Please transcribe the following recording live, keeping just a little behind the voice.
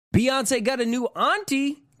Beyonce got a new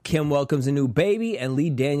auntie. Kim welcomes a new baby, and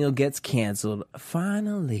Lee Daniel gets canceled.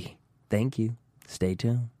 Finally. Thank you. Stay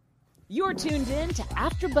tuned. You're tuned in to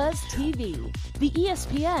AfterBuzz TV, the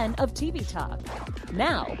ESPN of TV talk.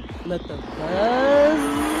 Now, let the buzz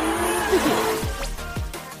begin.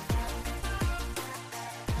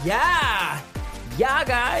 Yeah,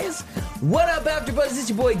 guys. What up, AfterBuzz? It's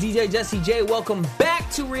your boy DJ Jesse J. Welcome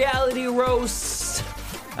back to Reality Roast.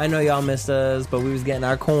 I know y'all missed us, but we was getting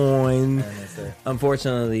our coin.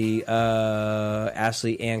 Unfortunately,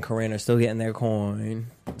 Ashley and Corinne are still getting their coin.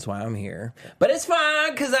 That's why I'm here. But it's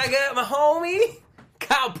fine, because I got my homie,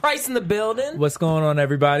 Kyle Price, in the building. What's going on,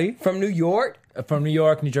 everybody? From New York. From New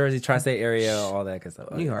York, New Jersey, tri-state area, all that good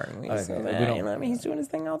stuff. New York. I mean, he's doing his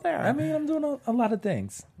thing out there. I mean, I'm doing a lot of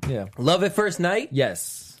things. Yeah. Love at First Night?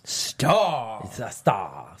 Yes. Star. It's a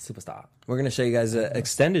star. Superstar. We're going to show you guys an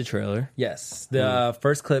extended trailer. Yes. The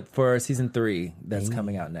first clip for season 3 that's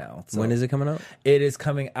coming out now. So when is it coming out? It is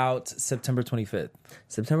coming out September 25th.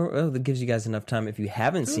 September? Well, that gives you guys enough time if you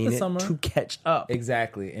haven't seen it to catch up.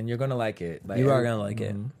 Exactly. And you're going to like it. Like, you are going to like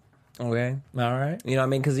it. Okay. All right. You know what I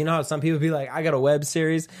mean? Because you know how some people be like, I got a web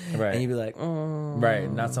series. Right. And you'd be like, right.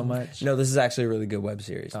 Not so much. No, this is actually a really good web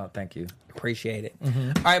series. Oh, thank you. Appreciate it.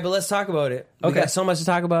 All right, but let's talk about it. We got so much to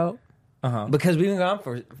talk about. Because we've been gone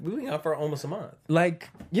for almost a month. Like,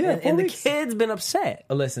 yeah. And the kid's been upset.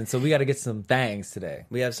 Listen, so we got to get some things today.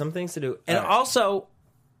 We have some things to do. And also,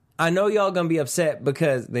 I know y'all going to be upset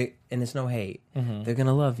because and it's no hate. They're going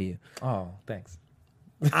to love you. Oh, thanks.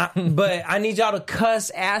 But I need y'all to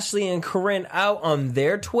cuss Ashley and Corinne out on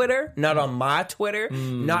their Twitter, not on my Twitter,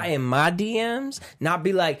 not in my DMs, not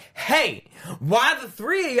be like, hey, why the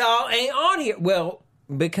three of y'all ain't on here? Well,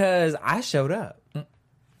 because I showed up.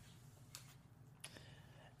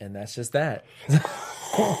 And that's just that.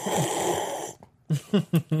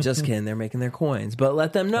 Just kidding. They're making their coins. But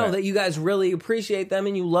let them know that you guys really appreciate them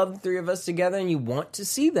and you love the three of us together and you want to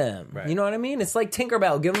see them. Right. You know what I mean? It's like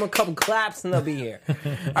Tinkerbell. Give them a couple claps and they'll be here. All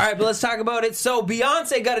right, but let's talk about it. So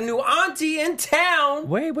Beyonce got a new auntie in town.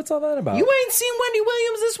 Wait, what's all that about? You ain't seen Wendy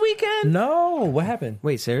Williams this weekend? No. What happened?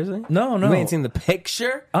 Wait, seriously? No. You ain't seen the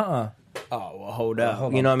picture? Oh, well, hold up.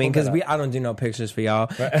 Hold you on, know what I mean? Because I don't do no pictures for y'all.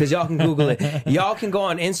 Because y'all can Google it. Y'all can go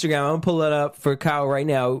on Instagram. I'm going to pull it up for Kyle right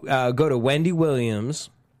now. Go to Wendy Williams.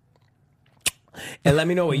 And let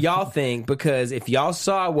me know what y'all think. Because if y'all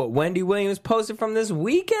saw what Wendy Williams posted from this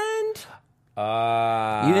weekend...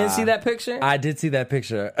 you didn't see that picture? I did see that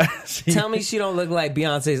picture. Tell me she don't look like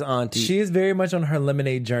Beyonce's auntie. She is very much on her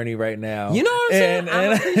lemonade journey right now. You know what I'm saying? I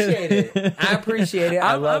appreciate it. I appreciate it.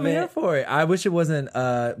 I love I'm here for it. I wish it wasn't.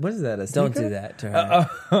 What is that? A sneaker? Don't do that to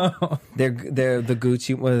her. They're the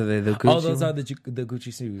Gucci. What are they? The Gucci. Oh, those are the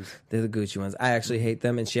Gucci shoes. They're the Gucci ones. I actually hate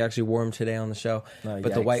them, and she actually wore them today on the show.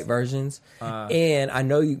 But the white versions. And I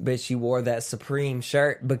know you, but she wore that Supreme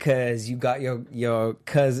shirt because you got your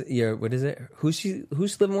cousin. What is it? Who's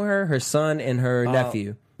living with her? Her son and her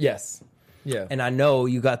nephew. Yes. Yeah. And I know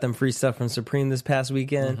you got them free stuff from Supreme this past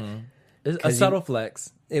weekend. It's a subtle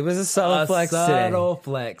flex. It was a subtle flex today. Subtle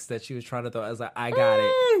flex that she was trying to throw. I was like, I got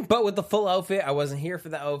it. But with the full outfit, I wasn't here for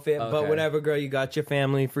the outfit. Okay. But whatever, girl, you got your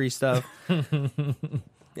family free stuff. And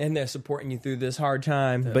they're supporting you through this hard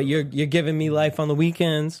time. Yeah. But you're giving me life on the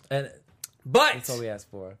weekends. But that's all we asked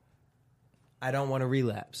for. I don't want to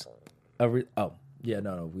relapse. Yeah,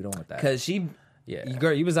 no, we don't want that. Because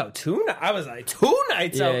girl, you was out 2 nights. I was like 2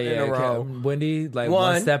 nights out in a row. Wendy, like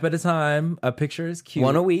one step at a time. A picture is cute.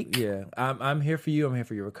 One a week. Yeah, I'm here for you. I'm here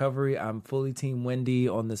for your recovery. I'm fully team Wendy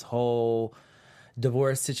on this whole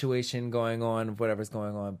divorce situation going on, whatever's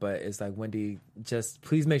going on. But it's like, Wendy, just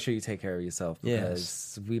please make sure you take care of yourself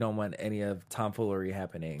because we don't want any of tomfoolery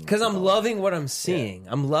happening. Because I'm loving what I'm seeing.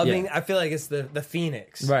 I'm loving. I feel like it's the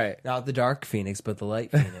Phoenix, right? Not the dark Phoenix, but the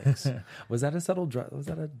light Phoenix. Was that a subtle drop? Was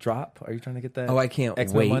that a drop? Are you trying to get that? Oh, I can't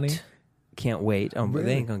X-Men wait. Money? Can't wait. Really?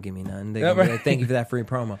 They ain't gonna give me none. They're gonna be like, thank you for that free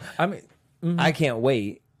promo. I mean, I can't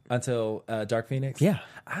wait until Dark Phoenix. Yeah,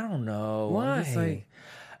 I don't know why. I'm just like,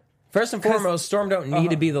 first and foremost, Storm don't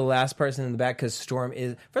need to be the last person in the back because Storm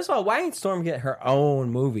is... First of all, why ain't Storm get her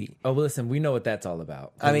own movie? Oh, well, listen, we know what that's all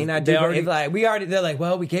about. I mean, they're like,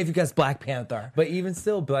 well, we gave you guys Black Panther. But even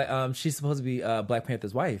still, she's supposed to be Black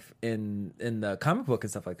Panther's wife in the comic book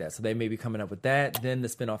and stuff like that. So they may be coming up with that, then the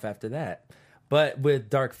spinoff after that. But with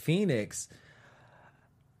Dark Phoenix,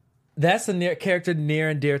 that's a character near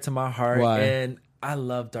and dear to my heart. Why? And I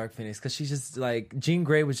love Dark Phoenix because she's just like Jean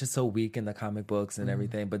Grey was just so weak in the comic books and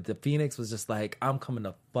everything, but the Phoenix was just like, I'm coming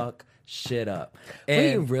to fuck shit up. Were you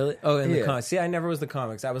And really? Oh, in the Yeah. comics. See, I never was the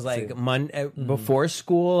comics. I was like before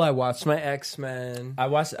school. I watched my X-Men. I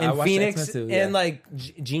watched Phoenix X-Men too, yeah. and like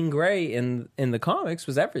Jean Grey in the comics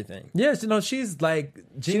was everything. Yeah, she's like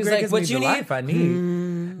Jean was Grey like, gives "What me you the need?" life I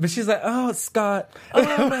need. But she's like, oh, Scott, Oh,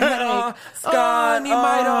 my headache. Scott, Oh, I need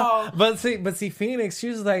Midol. But see, Phoenix, she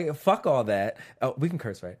was like, fuck all that. Oh, we can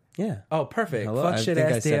curse, right? Yeah. Oh, perfect. Hello? Fuck I shit think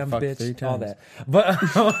I ass said damn fuck 3 bitch, all times. that. But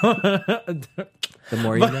The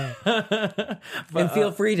more you know. And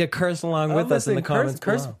feel free to curse along with us in the comments.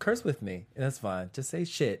 curse with me. That's fine. Just say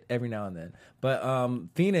shit every now and then. But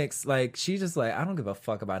Phoenix, like, she's just like, I don't give a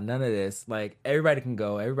fuck about none of this. Like, everybody can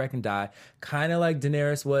go, everybody can die. Kind of like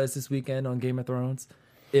Daenerys was this weekend on Game of Thrones.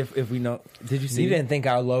 If we know, did you see? You didn't think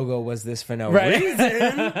our logo was this for no Right. reason.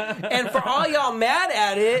 And for all y'all mad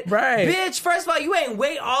at it, Right. bitch, first of all, you ain't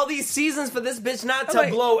wait all these seasons for this bitch not to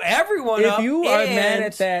Like, blow everyone up. If you are and mad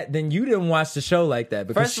at that, then you didn't watch the show like that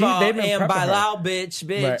because First of all, they've been and prepping by her. loud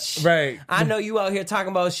bitch. Right. I know you out here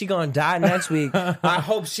talking about she gonna die next week. I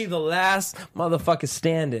hope she the last motherfucker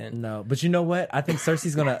standing. No, but you know what? I think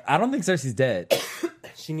Cersei's gonna. I don't think Cersei's dead.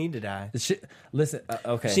 She need to die. Listen,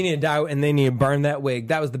 okay. She need to die, and they need to burn that wig.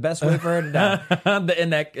 That was the best way for her to die.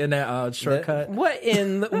 in that shortcut. What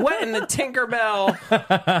in the Tinkerbell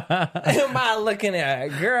am I looking at,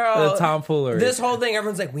 girl? The tomfoolery. This whole thing,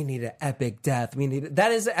 everyone's like, we need an epic death.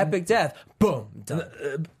 That is an epic death. Boom,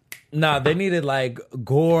 done. Nah, they needed like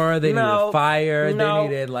gore. They needed fire. They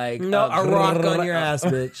needed like a rock on your ass,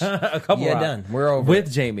 bitch. A couple. Yeah, rocks. done. We're over with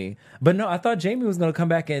it. Jamie. But no, I thought Jamie was gonna come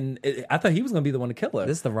back and I thought he was gonna be the one to kill her.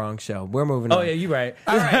 This is the wrong show. We're moving on. Oh yeah, you're right.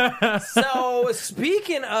 All right. So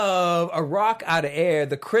speaking of a rock out of air,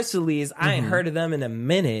 the Chrysales, I ain't heard of them in a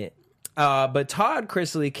minute. But Todd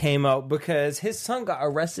Chrisley came out because his son got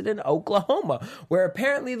arrested in Oklahoma, where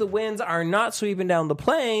apparently the winds are not sweeping down the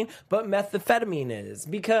plain, but methamphetamine is,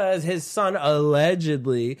 because his son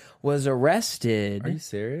allegedly was arrested. Are you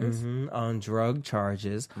serious? On drug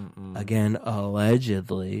charges. Again,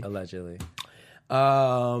 allegedly. Allegedly.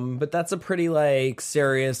 But that's a pretty like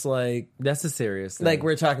serious That's a serious thing. like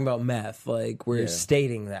we're talking about meth. Like we're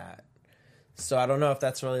stating that. So I don't know if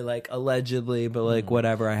that's really like allegedly, but like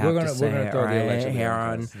whatever I have to say we're gonna throw the right allegedly here on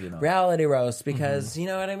on this, you know. Reality Roast, because you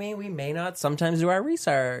know what I mean? We may not sometimes do our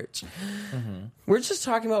research. We're just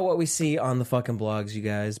talking about what we see on the fucking blogs, you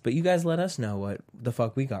guys. But you guys let us know what the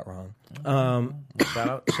fuck we got wrong.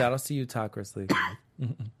 shout outs to you, Todd Chrisley.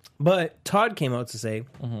 But Todd came out to say,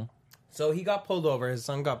 so he got pulled over. His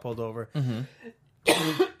son got pulled over.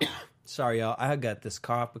 Sorry, y'all. I got this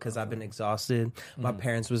cough because I've been exhausted. My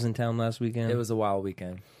parents was in town last weekend. It was a wild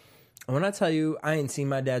weekend. And when I tell you, I ain't seen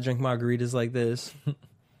my dad drink margaritas like this.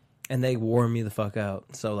 And they wore me the fuck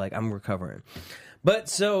out. So, like, I'm recovering. But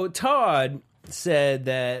so Todd said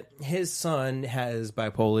that his son has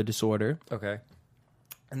bipolar disorder. Okay.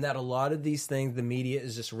 And that a lot of these things, the media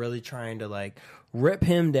is just really trying to, like, rip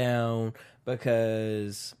him down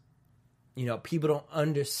because, you know, people don't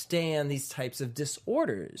understand these types of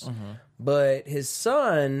disorders. But his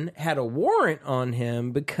son had a warrant on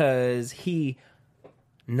him because he,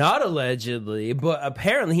 not allegedly, but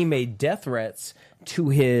apparently he made death threats to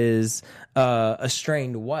his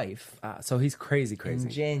estranged wife So he's crazy. in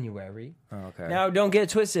January. Oh, okay. Now, don't get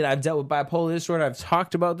twisted. I've dealt with bipolar disorder. I've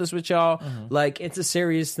talked about this with y'all. Like, it's a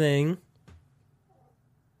serious thing.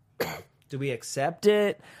 Do we accept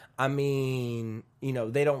it? I mean, you know,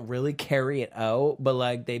 they don't really carry it out, but,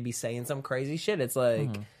 like, they be saying some crazy shit. It's like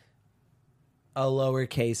a lower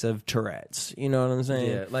case of Tourette's. You know what I'm saying?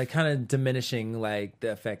 Yeah, like kind of diminishing like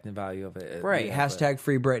the effect and value of it. Right. Yeah, Hashtag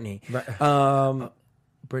free Britney. but-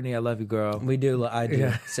 Brittany, I love you, girl. We do. I do.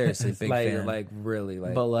 Seriously, big like, fan. like really,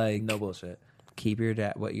 like, But, like, no bullshit. keep your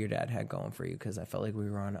dad, what your dad had going for you, because I felt like we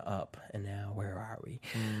were on an up, and now where are we?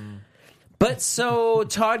 But so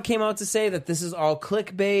Todd came out to say that this is all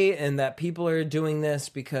clickbait and that people are doing this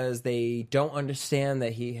because they don't understand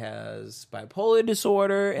that he has bipolar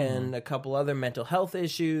disorder and a couple other mental health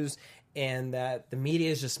issues, and that the media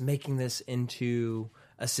is just making this into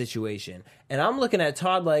a situation. And I'm looking at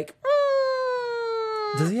Todd like,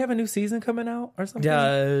 Does he have a new season coming out or something?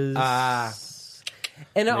 does.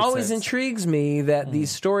 And it Makes always sense. intrigues me that these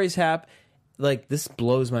stories happen. Like, this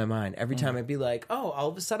blows my mind. Every time I'd be like, oh, all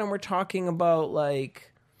of a sudden we're talking about,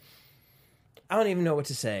 like, I don't even know what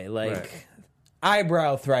to say. Like, Right.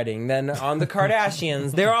 eyebrow threading. Then on the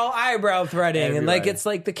Kardashians, they're all eyebrow threading. And, like, Everybody. it's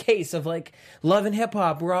like the case of, like, Love and Hip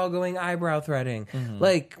Hop, we're all going eyebrow threading.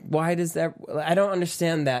 Like, why does that... I don't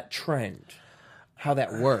understand that trend. how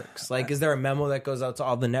that works. Like, is there a memo that goes out to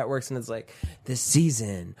all the networks and it's like, this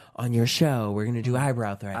season on your show, we're going to do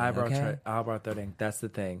eyebrow threading. Eyebrow threading. That's the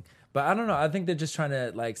thing. But I don't know. I think they're just trying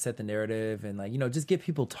to like set the narrative and like, just get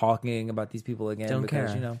people talking about these people again. Don't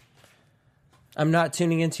because, care. I'm not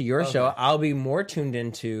tuning into your show. I'll be more tuned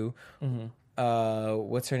into,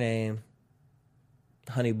 what's her name?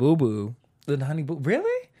 Honey Boo Boo. The Honey Boo.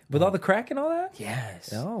 Really? With all the crack and all that?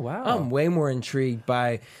 Yes. Oh, wow. I'm way more intrigued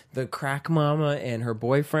by the crack mama and her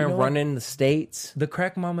boyfriend running the states. The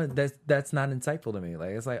crack mama, that's not insightful to me. Like,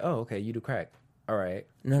 it's like, oh, okay, you do crack. All right.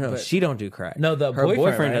 No, she don't do crack. No, her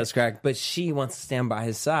boyfriend right? does crack, but she wants to stand by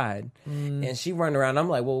his side. And she run around. I'm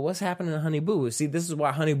like, well, what's happening to Honey Boo Boo? See, this is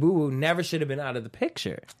why Honey Boo Boo never should have been out of the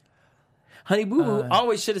picture. Honey Boo Boo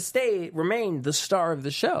always should have remained the star of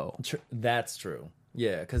the show. That's true.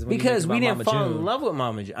 Yeah, because we didn't fall in love with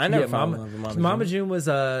Mama June. I never fell in love with Mama June. Mama June was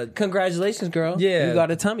congratulations, girl. Yeah, you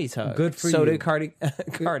got a tummy tuck. Good for you. So did Cardi.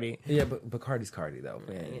 Cardi. Yeah, but Cardi's Cardi though.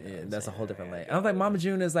 Yeah, that's a whole different lane. I was like, Mama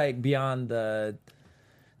June is like beyond the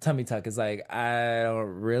tummy tuck. It's like I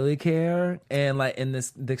don't really care. And like in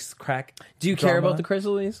this crack, do you care about the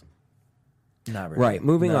Chrysalies? Not really. Right.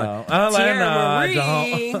 Moving on. Tierra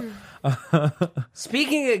Marie.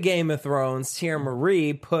 Speaking of Game of Thrones, Tierra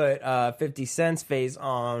Marie put 50 Cent's face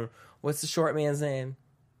on, what's the short man's name?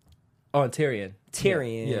 Oh, Tyrion.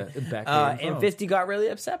 Yeah. Back and 50 got really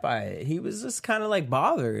upset by it. He was just kind of like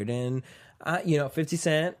bothered. And, 50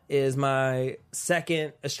 Cent is my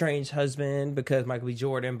second estranged husband because Michael B.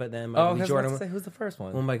 Jordan, but then Michael B. Jordan. Who's the first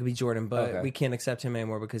one? Well, Michael B. Jordan, but we can't accept him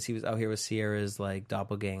anymore because he was out here with Sierra's like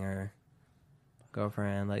doppelganger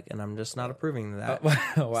girlfriend, and I'm just not approving of that.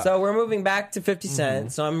 Wow. So we're moving back to 50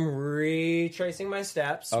 Cent. So I'm retracing my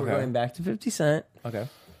steps. Okay. We're going back to 50 Cent. Okay.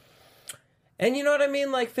 And you know what I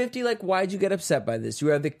mean? Like 50, like why'd you get upset by this?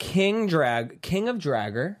 You are the king of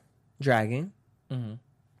dragging.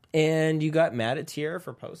 And you got mad at Tierra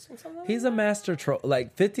for posting something? He's a master troll.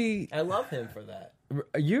 Like 50. I love him for that.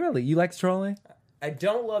 You like trolling? I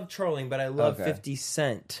don't love trolling, but I love 50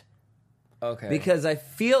 Cent. Okay. Because I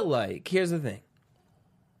feel like, here's the thing.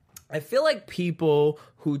 I feel like people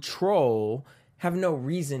who troll have no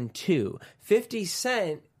reason to. 50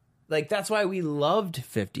 Cent, like, that's why we loved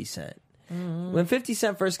 50 Cent. Mm-hmm. When 50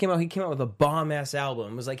 Cent first came out, he came out with a bomb-ass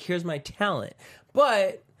album. It was like, here's my talent.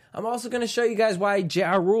 But I'm also going to show you guys why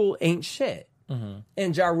Ja Rule ain't shit. Mm-hmm.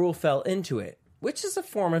 And Ja Rule fell into it, which is a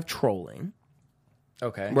form of trolling.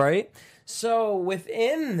 Okay. Right? So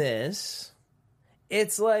within this,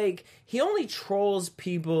 it's like he only trolls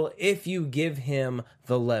people if you give him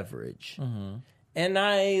the leverage. Mm-hmm. And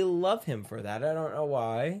I love him for that. I don't know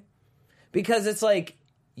why. Because it's like,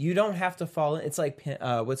 you don't have to fall in. It's like,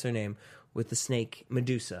 what's her name? With the snake,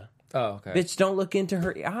 Medusa. Oh, okay. Bitch, don't look into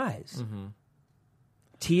her eyes. Mm-hmm.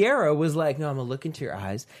 Tierra was like, no, I'm going to look into your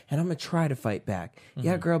eyes and I'm going to try to fight back. Mm-hmm.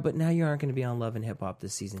 Yeah, girl, but now you aren't going to be on Love and Hip Hop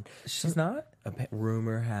this season. She's not?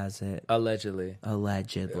 Rumor has it. Allegedly.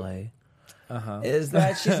 Is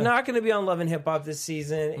that she's not going to be on Love and Hip Hop this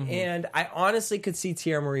season. Mm-hmm. And I honestly could see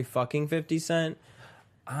Tierra Marie fucking 50 Cent.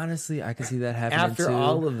 Honestly, I could see that happening after too.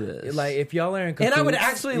 all of this. Like, if y'all are in cahoots, and I would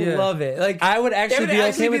actually love it. Like, I would actually be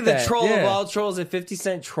okay with that. The troll of all trolls if 50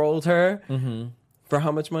 Cent trolled her. Mm-hmm. For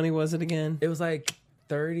how much money was it again? It was like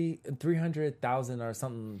 300,000 or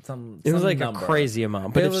something. It was like number. A crazy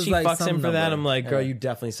amount. But if she like fucks him for number. that, I'm like, girl, you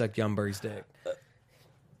definitely sucked Youngberg's dick.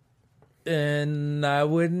 And I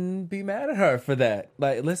wouldn't be mad at her for that.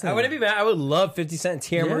 Like, listen, I wouldn't be mad. I would love 50 Cent and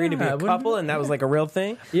Tierra Marie to be a couple, and that was like a real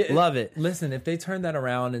thing. Yeah, love it. Listen, if they turn that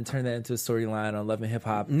around and turn that into a storyline on Love and Hip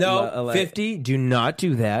Hop, no, 50, do not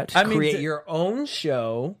do that. Create your own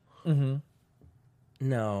show. Mm-hmm.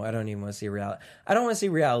 No, I don't even want to see reality. I don't want to see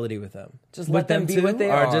reality with them. Just let them be what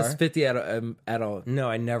they are. Or just 50 at all. No,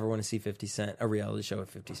 I never want to see 50 Cent, a reality show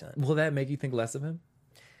with 50 Cent. Will that make you think less of him?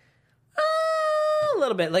 A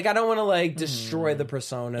little bit. Like, I don't want to like destroy the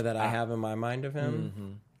persona that I have in my mind of him.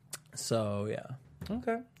 Mm-hmm. So yeah,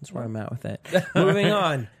 okay, that's where I'm at with it. Moving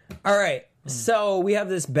on. All right, so we have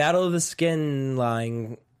this Battle of the Skin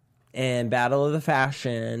line and Battle of the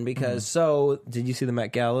Fashion because. So, did you see the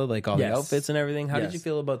Met Gala? Like all the outfits and everything. How did you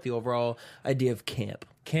feel about the overall idea of camp?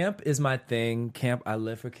 Camp is my thing. Camp. I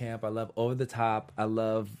live for camp. I love over the top. I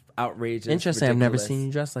love outrageous. Interesting. Ridiculous. I've never seen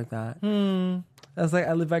you dressed like that. I was like,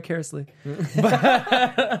 I live vicariously.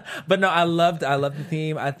 but no, I loved the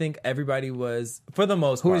theme. I think everybody was, for the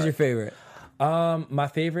most part. Who was your favorite? My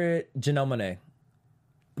favorite, Janelle Monáe.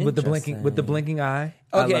 With the blinking eye.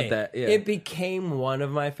 Okay. I love that. Yeah. It became one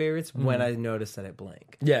of my favorites when I noticed that it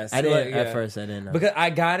blinked. Yes. I didn't at first. I didn't know. Because I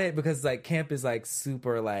got it because like camp is like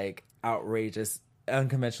super like outrageous,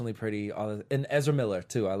 unconventionally pretty. And Ezra Miller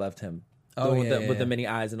too. I loved him. one with, yeah, with the yeah. many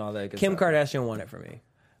eyes and all that. Good Kim stuff. Kardashian won it for me.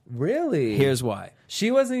 Really? Here's why.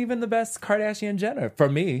 She wasn't even the best Kardashian Jenner for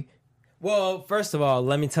me. Well, first of all,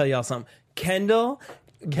 let me tell y'all something. Kendall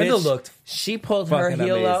looked She pulled her fucking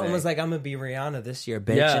heel out and amazing. was like, "I'm gonna be Rihanna this year,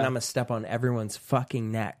 bitch, Yeah. and I'm gonna step on everyone's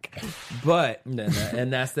fucking neck." But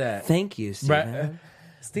and that's that. thank you, Steven. Right.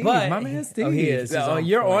 Steve, But my man Steve. Oh, he is. He's Oh, on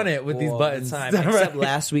you're point on it with these all buttons. the time, except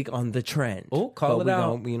last week on the trend. Oh, call But it we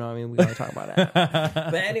out. Gonna, you know what I mean? We're gonna talk about that.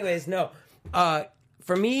 But anyways, no.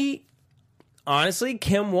 For me, honestly,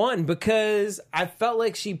 Kim won because I felt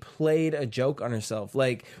like she played a joke on herself.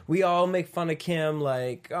 Like, we all make fun of Kim,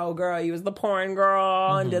 like, "Oh, girl, you was the porn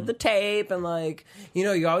girl and did the tape," and like, you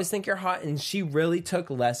know, you always think you're hot. And she really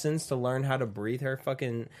took lessons to learn how to breathe her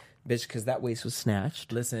fucking bitch, because that waist was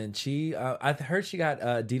snatched. Listen, she. I heard she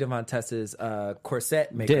got Dita Von Tess's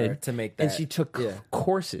corset maker to make that, and she took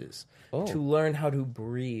courses Oh. to learn how to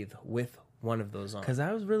breathe with one of those on. Because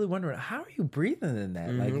I was really wondering, how are you breathing in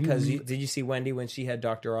that? Like, Because did you see Wendy when she had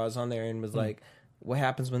Dr. Oz on there and was like, "What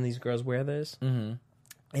happens when these girls wear this?" Mm-hmm.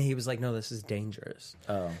 And he was like, "No, this is dangerous."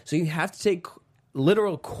 Oh. So you have to take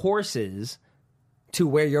literal courses to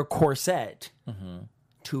wear your corset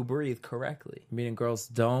to breathe correctly. meaning girls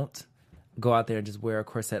don't go out there and just wear a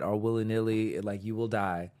corset or willy nilly. Like, you will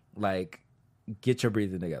die. Like, get your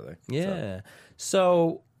breathing together. Yeah.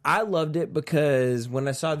 So I loved it because when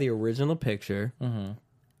I saw the original picture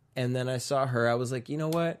and then I saw her, I was like, you know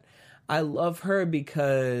what? I love her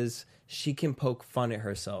because she can poke fun at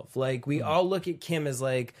herself. Like, we all look at Kim as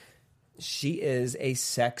like, she is a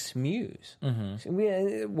sex muse.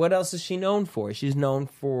 What else is she known for? She's known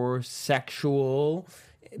for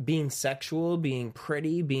being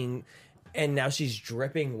pretty, and now she's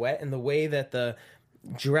dripping wet. And the way that the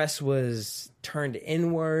dress was turned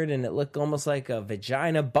inward and it looked almost like a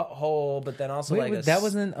vagina butthole, but then also that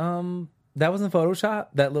wasn't Photoshop.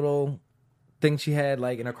 That little thing she had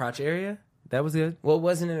like in her crotch area. That was good. Well, it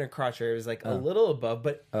wasn't in her crotch area. It was like a little above,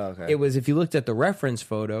 but okay. it was, if you looked at the reference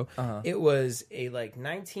photo, it was a like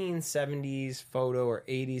 1970s photo or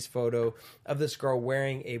 80s photo of this girl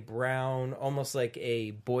wearing a brown, almost like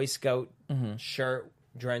a Boy Scout shirt.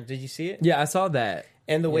 Did you see it? Yeah, I saw that.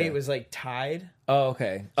 And the way Yeah. it was like tied. Oh,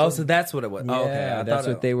 okay. So that's what it was. Oh, okay. Yeah, that's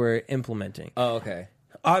what they were implementing. Oh, okay.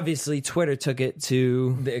 Obviously, Twitter took it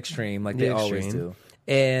to The extreme, like they always do.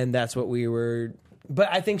 And that's what we were. But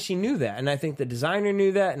I think she knew that. And I think the designer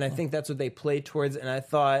knew that. And I think that's what they played towards. And I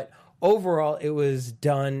thought overall it was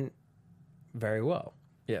done very well.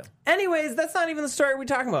 Yeah. Anyways, that's not even the story we're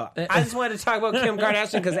talking about. I just wanted to talk about Kim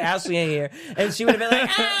Kardashian because Ashley ain't here. And she would have been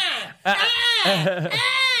like,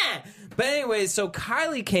 But anyways, so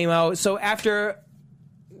Kylie came out. So after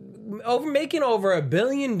making over $1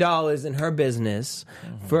 billion in her business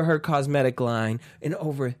for her cosmetic line in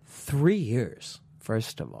over 3 years,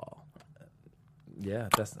 first of all. Yeah,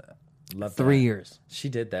 that's love 3 that. years. She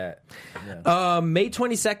did that. Yeah. May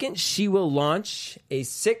 22nd, she will launch a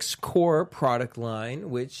 6-core product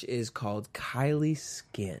line, which is called Kylie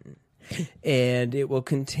Skin. And it will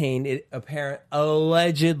contain,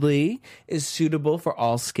 allegedly, is suitable for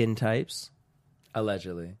all skin types.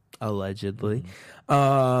 Allegedly. All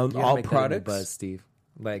Make that products. a new buzz, Steve.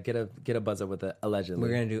 Like, get a buzzer with the allegedly.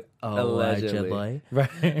 We're gonna do allegedly. Right.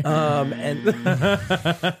 And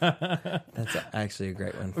that's actually a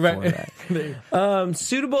great one for that.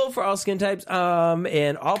 Suitable for all skin types.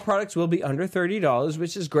 And all products will be under $30,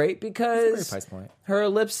 which is great because That's a great price point. her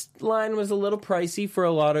lips line was a little pricey for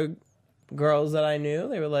a lot of girls that I knew.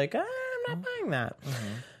 They were like, I'm not buying that.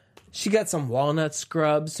 She got some walnut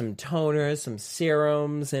scrubs, some toners, some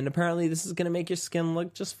serums, and apparently this is going to make your skin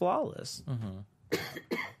look just flawless.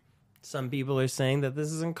 Some people are saying that this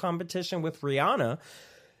is in competition with Rihanna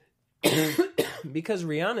because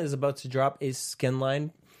Rihanna is about to drop a skin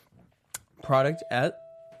line product at...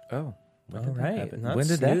 Oh. All right. Not When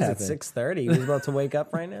did that snooze happen? At 6:30. He was about to wake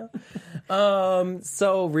up right now.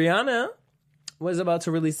 So Rihanna was about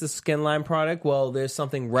to release the skin line product. Well, there's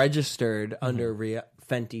something registered under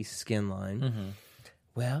Fenty skin line.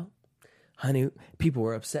 Well, honey, people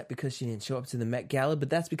were upset because she didn't show up to the Met Gala, but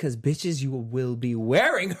that's because, bitches, you will be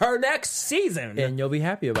wearing her next season. And you'll be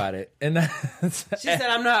happy about it. And that's, She said,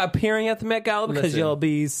 I'm not appearing at the Met Gala because Listen. you'll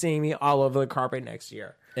be seeing me all over the carpet next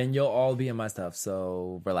year. and you'll all be in my stuff,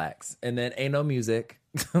 so relax. And then ain't no music.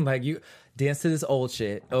 Like, you dance to this old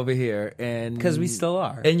shit over here, and Because we still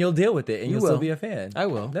are. and you'll deal with it, and You you'll will. still be a fan. I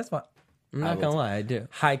will. That's fine. I'm not going to lie, I do.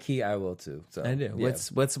 High key, I will too. So I do. yeah.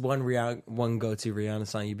 What's one go-to Rihanna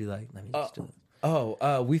song you'd be like, let me just do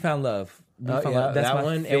it? We Found Love. That's that my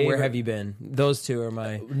one. favorite. And Where Have You Been? Those two are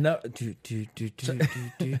my. No.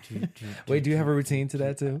 Wait, do you have a routine to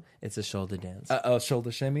that too? It's a shoulder dance. A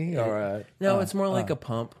shoulder shimmy or No, it's more like a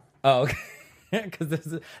pump. Oh, okay.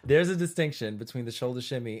 Because there's a distinction between the shoulder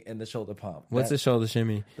shimmy and the shoulder pump. What's a shoulder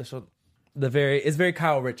shimmy? The shoulder? It's very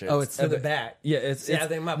Kyle Richards. Oh, it's to the back. Yeah, it's I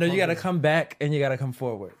think my no. You pump got to is- come back and you got to come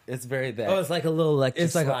forward. It's very that. Oh, it's like a little electric.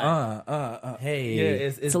 It's like slide. Hey, Yeah,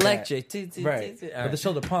 it's that. electric. Right. But the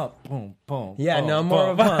shoulder pump, boom, boom. Yeah, boom, no,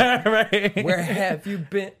 more boom. of a pump. Right. Where have you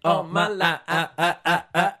been all my life?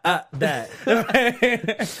 That.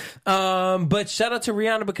 But shout out to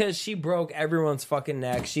Rihanna because she broke everyone's fucking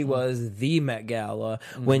neck. She was the Met Gala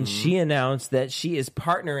when she announced that she is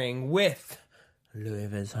partnering with Louis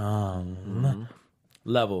Vuitton.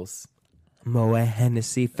 Levels. Moet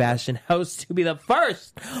Hennessy Fashion House to be the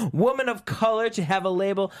first woman of color to have a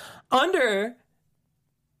label under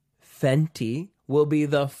Fenty will be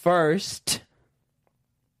the first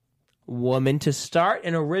woman to start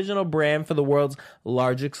an original brand for the world's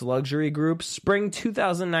largest luxury group. Spring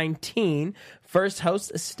 2019. First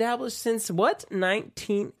house established since what?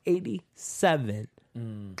 1987.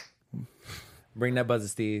 Bring that buzzer,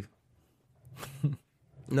 Steve.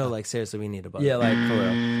 No, like seriously, we need a buzzer. Yeah, like for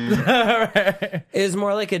real. It's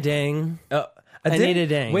more like a ding. I need a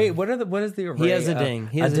ding. Wait, what is the array? He has a ding.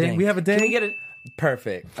 He has a ding. We have a ding. Can we get it?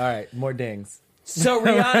 Perfect. All right, more dings. So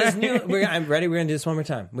Rihanna's new. I'm ready. We're gonna do this one more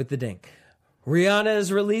time with the ding. Rihanna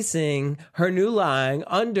is releasing her new line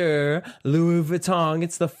under Louis Vuitton.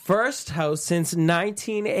 It's the first house since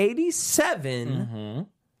 1987.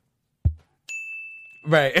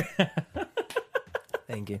 Right.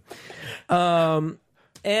 Thank you. And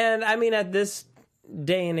I mean, at this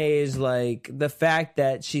day and age, like the fact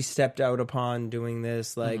that she stepped out upon doing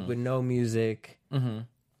this, like with no music,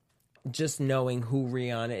 just knowing who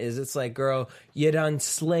Rihanna is, it's like, girl, you done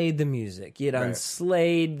slayed the music, you done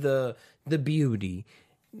slayed the beauty,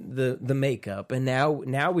 the makeup, and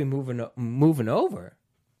now we moving over.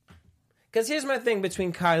 Because here's my thing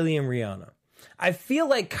between Kylie and Rihanna. I feel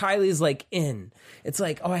like Kylie's like in. It's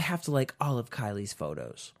like, oh, I have to like all of Kylie's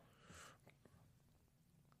photos.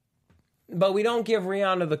 But we don't give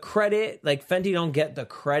Rihanna the credit. Like, Fenty don't get the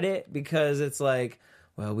credit because it's like,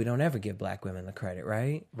 well, we don't ever give black women the credit,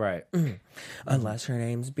 right? Right. Unless her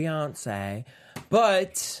name's Beyonce.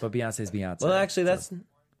 But Beyonce's Beyonce. well, actually, that's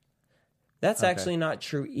Okay. actually not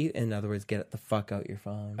true. In other words, get the fuck out your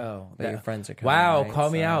phone. Oh, but your friends are coming. Wow, right? call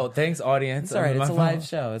me So- out. Thanks, audience. It's all right. I'm on It's a my live phone.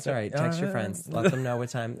 show. It's all right. Text your friends. Let them know what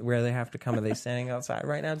time, where they have to come. Are they standing outside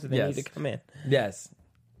right now? Do they Yes. need to come in? Yes.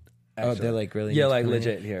 Oh, they're like really. Yeah, need to like come in.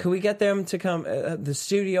 legit here. Could we get them to come? The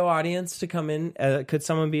studio audience to come in. Could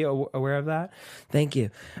someone be aware of that? Thank you.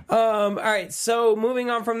 All right. So moving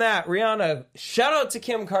on from that, Rihanna. Shout out to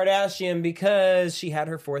Kim Kardashian because she had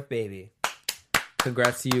her fourth baby.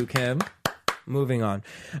 Congrats to you, Kim. Moving on.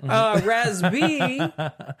 Raz B.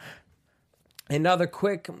 Another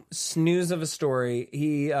quick snooze of a story.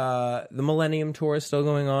 The Millennium Tour is still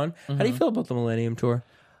going on. How do you feel about the Millennium Tour?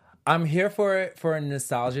 I'm here for it for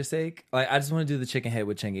nostalgia's sake. Like, I just want to do the chicken head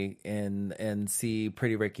with Chingy and see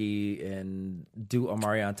Pretty Ricky and do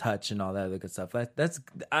Omarion Touch and all that other good stuff.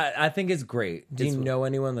 I think it's great. Do you know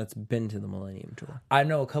anyone that's been to the Millennium Tour? I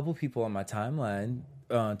know a couple people on my timeline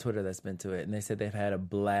on Twitter that's been to it, and they said they've had a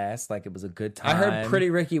blast. Like, it was a good time. I heard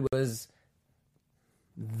Pretty Ricky was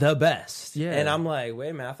the best. Yeah. And I'm like, wait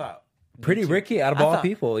a minute, I thought Pretty Ricky out of I all thought-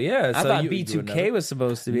 people. Yeah. I so thought you would B2K know. was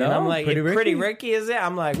supposed to be. No, and I'm like, Pretty if Pretty Ricky? Ricky is it?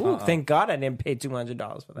 I'm like, ooh, thank God I didn't pay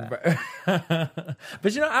 $200 for that.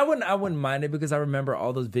 But I wouldn't mind it because I remember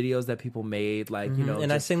all those videos that people made. Like,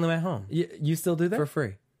 And I sing them at home you still do that for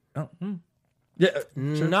free. Yeah.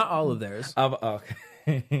 Not all of theirs.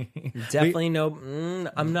 Okay. Definitely no.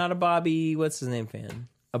 I'm not a Bobby, what's his name fan.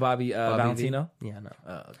 A Bobby Bobby Valentino. V? Yeah, no.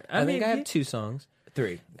 Oh, okay. I think I have 2 songs.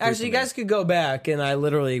 Three. Actually, you guys could go back, and I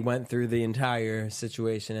literally went through the entire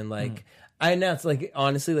situation, and like I announced, like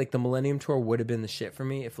honestly, like the Millennium Tour would have been the shit for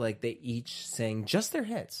me if like they each sang just their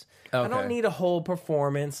hits. I Okay. don't need a whole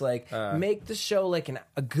performance. Like make the show like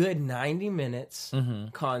a good 90 minutes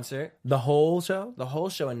concert. The whole show. The whole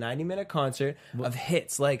show, a 90-minute concert of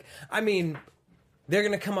hits. Like, I mean, they're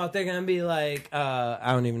gonna come out. They're gonna be like,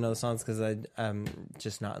 I don't even know the songs because I'm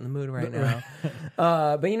just not in the mood right now.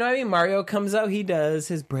 But you know what I mean? Mario comes out. He does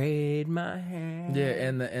his braid my hair. Yeah,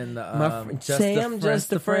 and the just say a I'm friend-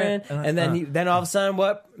 just a friend, and then then all of a sudden,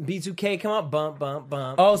 what? B2K come up, bump, bump,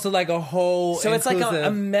 bump. Oh, so like a whole. So it's like a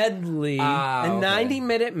inclusive- medley, a okay.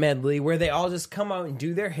 90-minute medley where they all just come out and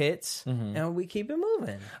do their hits, and we keep it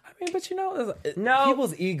moving. I mean, but No.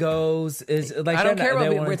 people's egos is like I don't they're care not- about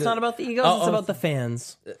they it. wanna It's do- not about the egos. Oh, it's oh, about the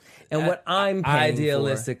fans. And what I'm paying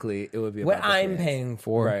idealistically, it would be what about the I'm fans. paying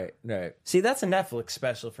for. Right. See, that's a Netflix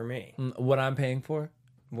special for me. What I'm paying for?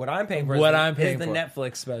 What I'm paying for What is I'm paying the for.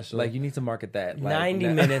 Netflix special. Like, you need to market that. Like, 90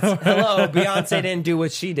 minutes. Hello, Beyonce didn't do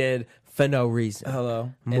what she did for no reason.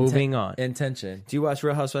 Hello. Moving on. Intention. Do you watch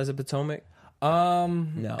Real Housewives of Potomac?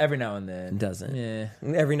 No. Every now and then. Doesn't. Yeah.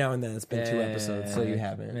 Every now and then it's been 2 episodes, so you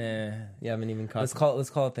haven't. Yeah. You haven't even caught. Let's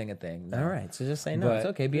call a thing a thing. No. All right, so just say no. But- It's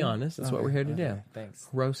okay. Be honest. That's what we're here to do. Thanks.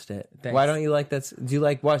 Roast it. Thanks. Why don't you like that? Do you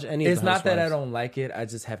like watch any? It's of the not that I Housewives? don't like it. I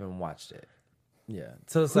just haven't watched it. Yeah.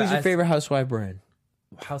 So it's Who's like your favorite housewife brand?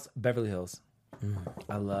 Beverly Hills.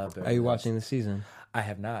 I love Beverly Are you Hills. watching the season? I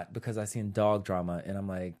have not, because I've seen dog drama and I'm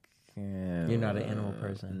like, You're not an animal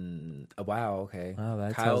person. Wow, okay. Wow,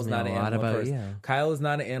 that Kyle's tells me not a an lot animal about person. you. Kyle is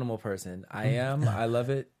not an animal person. I am. I love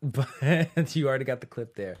it, but you already got the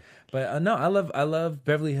clip there. But no, I love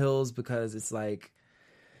Beverly Hills because it's like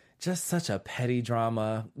just such a petty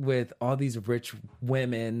drama with all these rich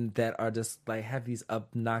women that are just like have these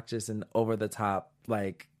obnoxious and over the top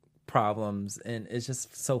like problems, and it's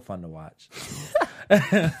just so fun to watch.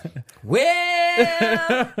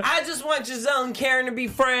 Well, I just want Giselle and Karen to be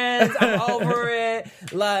friends. I'm over it.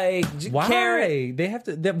 Like, Why? Karen. They have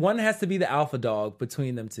to. That one has to be the alpha dog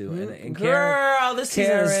between them two. And Girl, this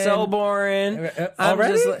season is so boring. I'm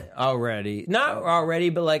Already? just like, already. Not already,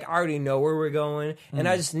 but like I already know where we're going. And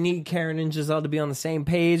I just need Karen and Giselle to be on the same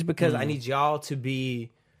page because I need y'all to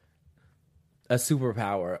be a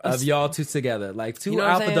superpower of y'all two together, like two You know what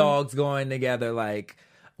I'm alpha saying? dogs going together. Like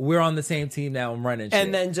we're on the same team now and running shit.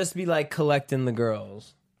 and then just be like collecting the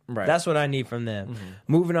girls. right. That's what I need from them.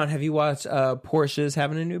 Moving on, have you watched Portia's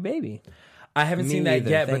having a new baby? I haven't Me seen that neither,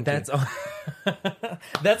 yet, thank but that's on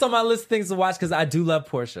that's on my list of things to watch because I do love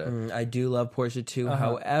Portia. I do love Portia too.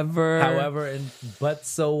 However, But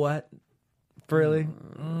so what? Really?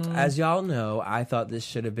 as y'all know, I thought this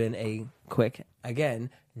should have been a quick, again,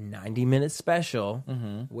 90-minute special,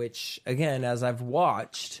 which, again, as I've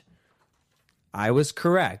watched, I was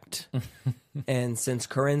correct. And since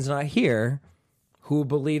Corinne's not here, who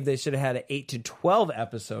believed they should have had an 8 to 12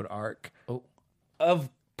 episode arc. Of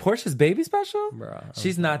Portia's baby special? Bruh.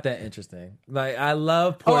 She's not that interesting. Like I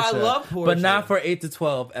love Portia. I love but Portia. not for 8 to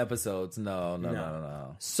 12 episodes.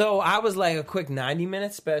 No. So I was like a quick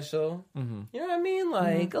 90-minute special. You know what I mean?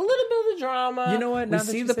 Like a little bit of the drama. You know what? We Now that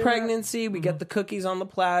see you the say pregnancy. We get the cookies on the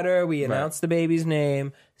platter. We announce the baby's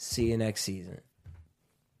name. See you next season.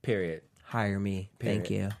 Period. Hire me. Thank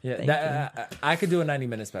you. Yeah, Thank that, I could do a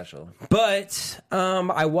 90-minute special. But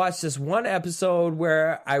I watched this one episode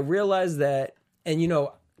where I realized that, and you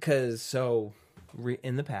know, because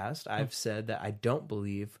in the past I've said that I don't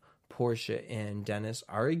believe Portia and Dennis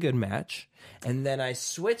are a good match, and then I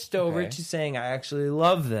switched over to saying I actually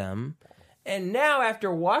love them, and now after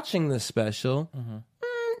watching this special,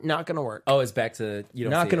 not gonna work. Oh, it's back to you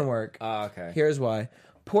don't. Not see gonna it. work. Oh, okay. Here's why.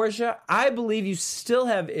 Portia, I believe you still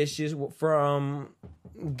have issues from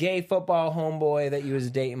gay football homeboy that you was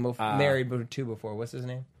dating before, married to before. What's his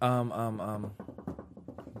name? Boom.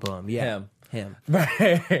 Yeah. Him.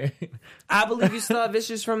 Right. I believe you still have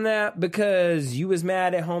issues from that because you was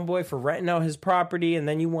mad at homeboy for renting out his property and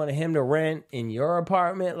then you wanted him to rent in your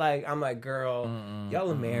apartment. Like, I'm like, girl,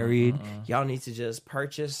 y'all are married. Y'all need to just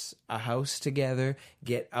purchase a house together.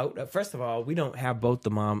 Get out. First of all, we don't have both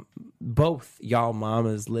y'all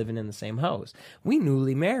mamas living in the same house. We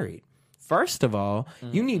newly married. First of all,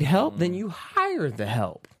 you need help, then you hire the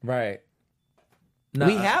help. Right.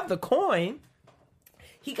 We have the coin.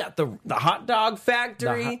 He got the hot dog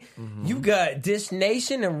factory. You got Dish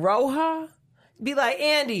Nation and Roja. Be like,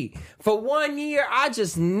 Andy, for 1 year, I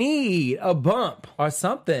just need a bump. Or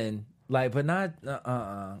something. Like, but not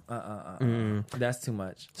That's too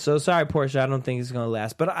much. So sorry, Portia. I don't think it's going to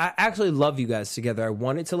last. But I actually love you guys together. I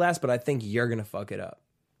want it to last, but I think you're going to fuck it up.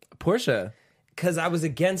 Portia. Because I was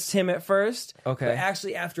against him at first. Okay. But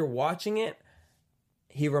actually, after watching it,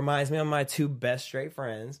 he reminds me of my two best straight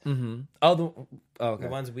friends. Okay. The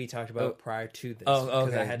ones we talked about prior to this. Oh, 'Cause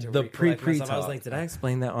okay. I had to The recollect myself. I was pre-talk. like, did I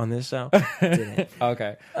explain that on this show? Didn't.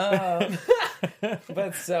 Okay.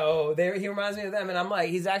 But so he reminds me of them, and I'm like,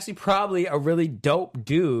 he's actually probably a really dope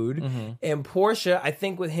dude. And Portia, I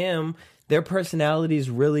think with him, their personalities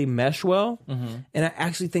really mesh well, and I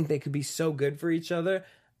actually think they could be so good for each other.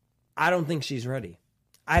 I don't think she's ready.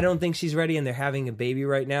 I don't think she's ready, and they're having a baby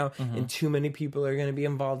right now, and too many people are going to be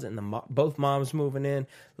involved, and both moms moving in.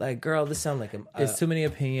 Like, girl, this sounds like it's too many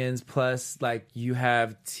opinions. Plus, like, you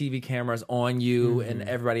have TV cameras on you, and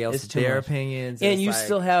everybody else their opinions, and you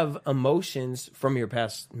still have emotions from your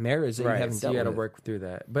past marriage that you haven't dealt with. You got to work through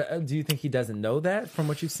that. But do you think he doesn't know that from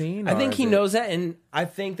what you've seen? I think he knows that, and I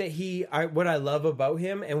think that what I love about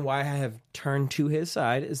him and why I have turned to his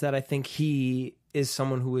side is that I think he is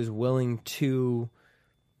someone who is willing to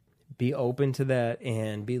be open to that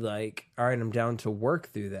and be like, all right, I'm down to work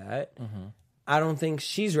through that. I don't think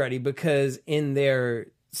she's ready because in their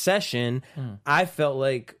session, I felt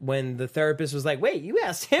like when the therapist was like, wait, you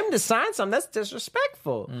asked him to sign something? That's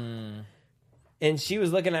disrespectful. And she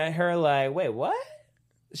was looking at her like, wait, what?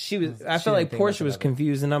 I felt like Portia was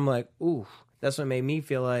confused, and I'm like, ooh, that's what made me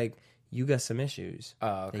feel like you got some issues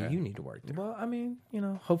that you need to work through. Well, I mean,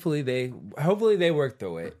 hopefully they work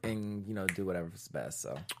through it and, do whatever's best,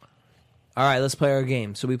 so... All right, let's play our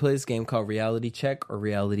game. So we play this game called Reality Check or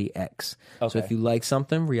Reality X. Okay. So if you like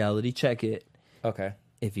something, reality check it. Okay.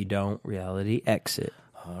 If you don't, reality X it.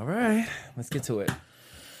 All right, let's get to it.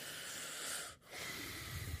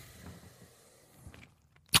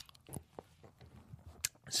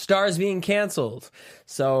 Stars being canceled.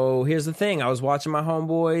 So here's the thing. I was watching my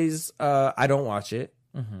Homeboys. I don't watch it.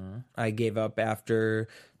 I gave up after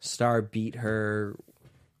Star beat her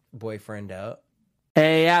boyfriend up.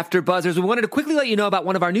 Hey, After Buzzers, we wanted to quickly let you know about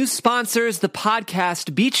one of our new sponsors, the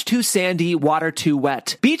podcast Beach Too Sandy, Water Too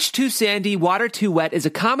Wet. Beach Too Sandy, Water Too Wet is a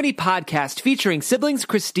comedy podcast featuring siblings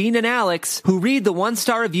Christine and Alex, who read the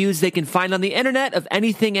one-star reviews they can find on the internet of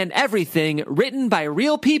anything and everything written by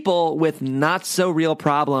real people with not-so-real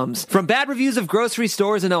problems. From bad reviews of grocery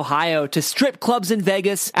stores in Ohio to strip clubs in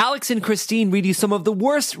Vegas, Alex and Christine read you some of the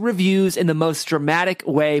worst reviews in the most dramatic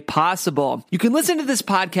way possible. You can listen to this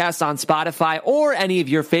podcast on Spotify or any of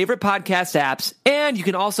your favorite podcast apps, and you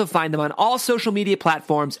can also find them on all social media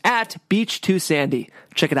platforms at Beach Too Sandy.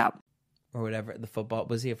 Check it out. Or whatever.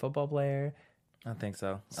 Was he a football player? I think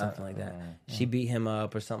so. Something like that. She beat him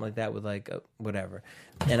up or something like that with whatever.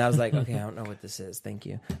 And I was like, okay, I don't know what this is. Thank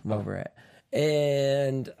you. I'm over it.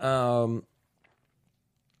 And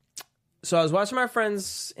so I was watching my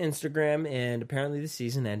friend's Instagram, and apparently the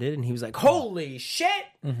season ended, and he was like, holy shit!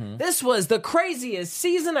 This was the craziest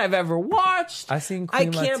season I've ever watched. I seen I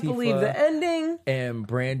Queen can't Latifah believe the ending. And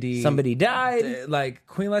Brandy. Somebody died. Like,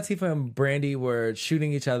 Queen Latifah and Brandy were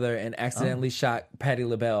shooting each other and accidentally shot Patti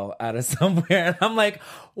LaBelle out of somewhere. And I'm like,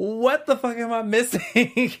 what the fuck am I missing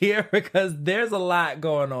here? Because there's a lot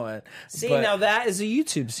going on. See, now that is a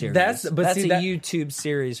YouTube series. That's a YouTube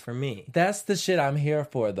series for me. That's the shit I'm here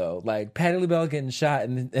for, though. Like, Patti LaBelle getting shot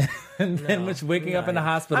and then waking up in the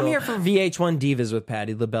hospital. I'm here for VH1 Divas with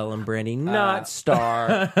Patti LaBelle and Brandy, not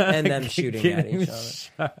Star, and them shooting at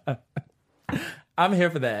each other. I'm here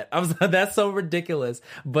for that. That's so ridiculous,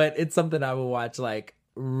 but it's something I would watch like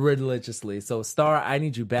religiously. So, Star, I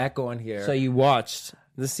need you back on here. So you watched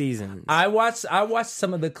the season? I watched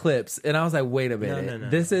some of the clips, and I was like, wait a minute, No.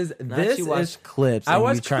 this is you watched clips. And I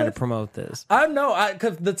watched trying to promote this. I know,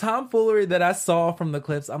 because the tomfoolery that I saw from the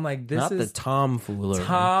clips, I'm like, this is not the tomfoolery.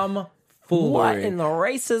 Tomfoolery. What in the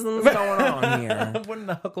racism's going on here? What in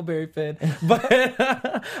the Huckleberry Finn?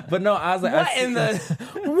 But no, I was like, what in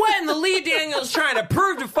the Lee Daniels trying to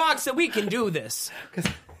prove to Fox that we can do this?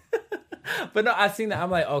 But no, I seen that. I'm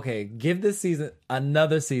like, okay, give this season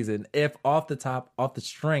another season. If off the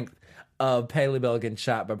strength of Patti LaBelle getting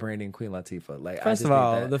shot by Brandy and Queen Latifah. Like, first of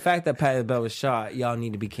all, the fact that Patti LaBelle was shot, y'all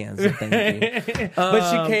need to be canceled. Thank you. But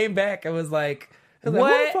she came back and was like, who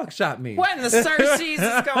the fuck shot me? What in the Cersei's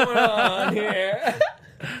is going on here?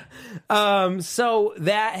 So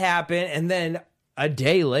that happened, and then a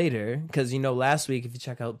day later, because last week, if you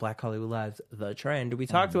check out Black Hollywood Live's The Trend, we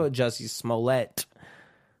talked about Jussie Smollett.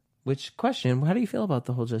 Which question? How do you feel about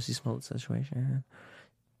the whole Jussie Smollett situation?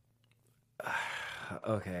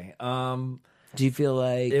 Okay. Do you feel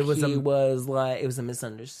like it was a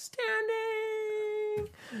misunderstanding?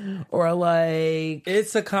 Or like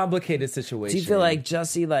it's a complicated situation. Do you feel like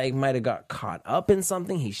Jussie might have got caught up in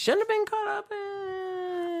something he shouldn't have been caught up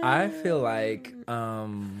in? I feel like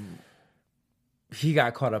he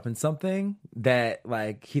got caught up in something that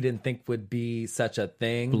he didn't think would be such a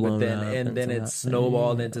thing, but then it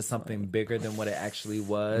snowballed into something bigger than what it actually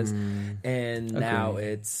was, and now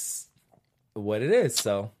it's what it is.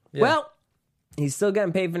 So yeah. Well, he's still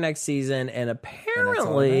getting paid for next season, and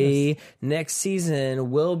apparently next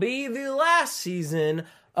season will be the last season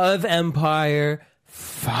of Empire.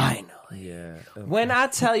 Finally, yeah. Okay. When I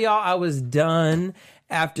tell y'all I was done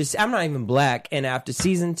after, I'm not even black, and after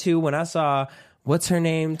season 2, when I saw what's her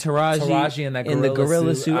name? Taraji in that in the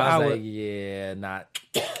gorilla suit. I was like, yeah, not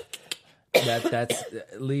that's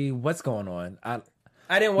Lee. What's going on?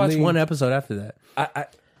 I didn't watch one episode after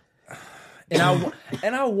that.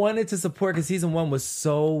 And I wanted to support because season 1 was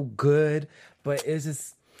so good, but it's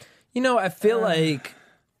just, I feel like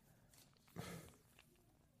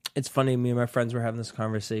it's funny. Me and my friends were having this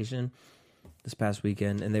conversation this past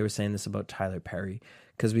weekend, and they were saying this about Tyler Perry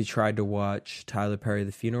because we tried to watch Tyler Perry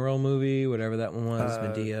the funeral movie, whatever that one was,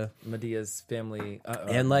 Medea's family,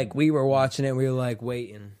 and like we were watching it, and we were like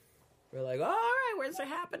waiting. We were like, all right, when's it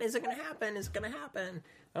happen? Is it gonna happen? Is it gonna happen?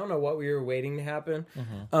 I don't know what we were waiting to happen,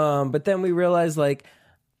 but then we realized like.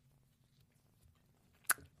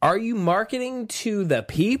 Are you marketing to the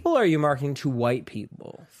people or are you marketing to white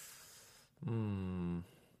people?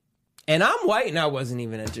 And I'm white and I wasn't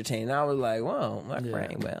even entertained. I was like, well,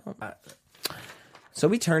 So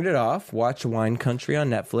we turned it off, watched Wine Country on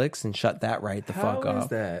Netflix and shut that right the fuck off. How is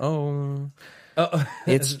that? Oh.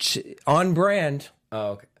 It's on brand.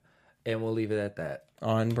 Oh, okay. And we'll leave it at that.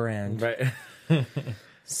 On brand. Right.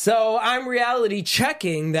 So I'm reality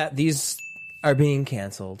checking that these are being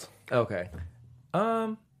canceled. Okay.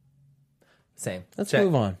 Same. Let's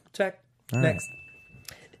move on. Check. All Next. Right.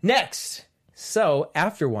 Next. So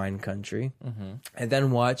after Wine Country, I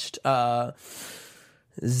then watched Zac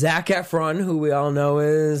Efron, who we all know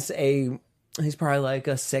is he's probably like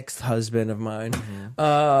a sixth husband of mine.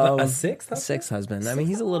 A sixth husband? Sixth husband. I mean,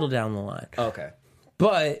 he's a little down the line. Okay.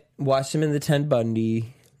 But watched him in the Ted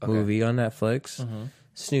Bundy movie on Netflix,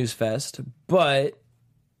 Snooze Fest. But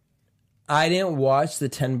I didn't watch the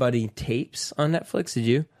Ted Bundy tapes on Netflix. Did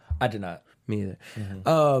you? I did not. Me either.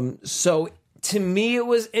 So to me, it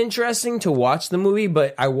was interesting to watch the movie,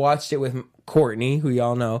 but I watched it with Courtney, who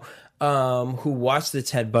y'all know, who watched the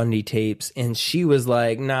Ted Bundy tapes, and she was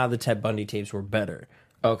like, nah, the Ted Bundy tapes were better.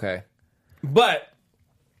 Okay. But,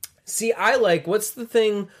 see, I like, what's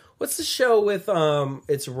the show with,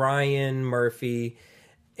 it's Ryan Murphy,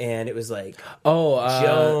 and it was like,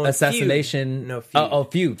 Joan, Assassination.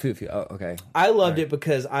 Feud. Feud. Oh, okay. I loved it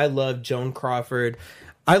because I loved Joan Crawford.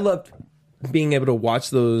 I loved being able to watch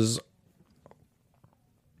those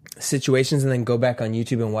situations and then go back on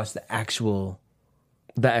YouTube and watch the actual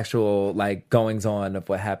like goings on of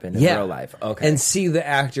what happened in real life. Okay. And see the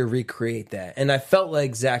actor recreate that. And I felt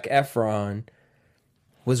like Zac Efron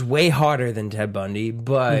was way harder than Ted Bundy,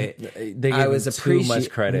 but they gave him too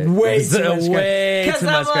much credit. Way too much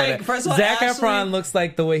credit. First of all, Zac Efron looks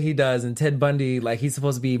like the way he does, and Ted Bundy, like he's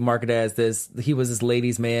supposed to be marketed as this. He was this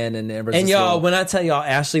ladies' man, and y'all, when I tell y'all,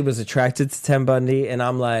 Ashley was attracted to Ted Bundy, and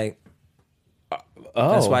I'm like,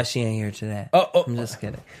 that's why she ain't here today. I'm just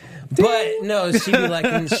kidding. But no, she'd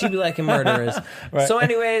be liking murderers. Right. So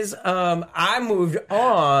anyways, I moved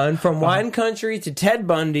on from Wine Country to Ted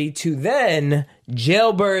Bundy to then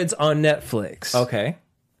Jailbirds on Netflix. Okay.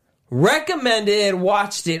 Recommended,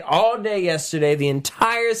 watched it all day yesterday, the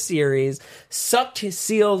entire series, sucked,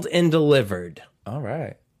 sealed, and delivered. All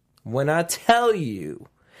right. When I tell you,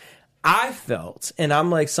 I felt, and I'm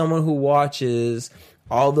like someone who watches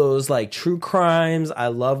all those like true crimes. I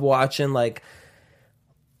love watching like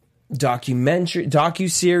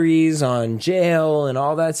docu-series on jail and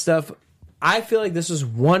all that stuff. I feel like this was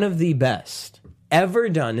one of the best ever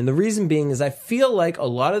done. And the reason being is I feel like a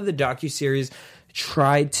lot of the docu-series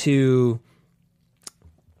try to,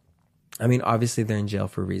 I mean, obviously they're in jail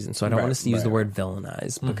for a reason, so I don't want to use the word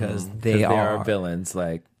villainize because they are villains,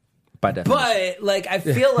 like, by definition. But like I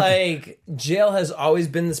feel like jail has always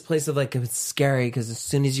been this place of like it's scary because as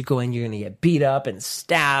soon as you go in you're gonna get beat up and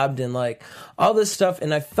stabbed and like all this stuff,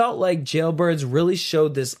 and I felt like Jailbirds really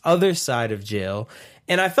showed this other side of jail,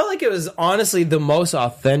 and I felt like it was honestly the most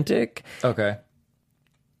authentic. Okay.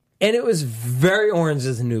 And it was very Orange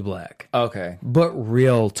is the New Black. Okay. But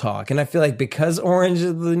real talk. And I feel like because Orange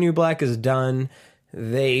is the New Black is done,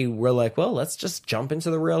 they were like, well, let's just jump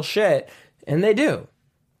into the real shit. And they do.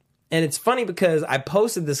 And it's funny because I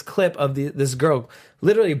posted this clip of this girl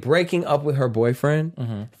literally breaking up with her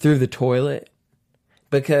boyfriend through the toilet.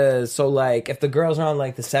 Because, so like, if the girls are on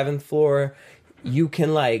like the 7th floor, you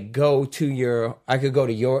can like I could go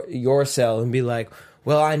to your cell and be like,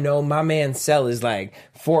 well, I know my man's cell is like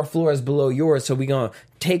 4 floors below yours, so we gonna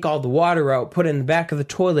take all the water out, put it in the back of the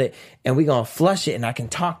toilet, and we gonna flush it, and I can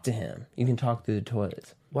talk to him. You can talk through the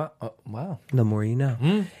toilets. Wow. Wow. The more you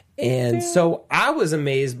know. And so I was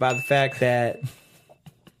amazed by the fact that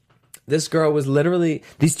this girl was literally,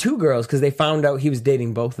 these two girls, because they found out he was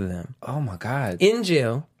dating both of them. Oh my God. In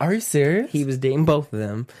jail. Are you serious? He was dating both of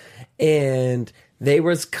them. And they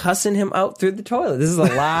was cussing him out through the toilet. This is a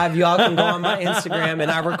live. Y'all can go on my Instagram, and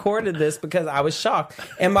I recorded this because I was shocked.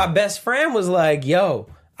 And my best friend was like, yo,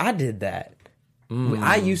 I did that.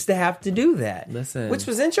 I used to have to do that. Listen. Which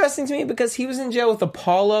was interesting to me because he was in jail with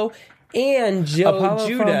Apollo and Joe Apollo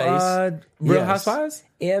Giudice. from, Real Housewives?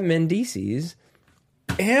 And Mendices.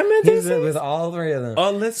 And He's with all three of them.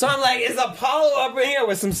 Oh, listen. So I'm like, is Apollo up in here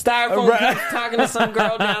with some styrofoam Right. cups talking to some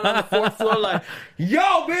girl down on the fourth floor like,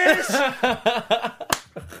 yo, bitch!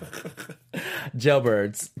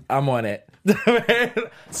 Jailbirds. I'm on it.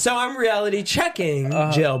 So I'm reality checking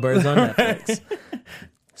Jailbirds on Netflix.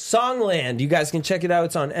 Songland, you guys can check it out.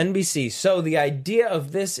 It's on NBC. So the idea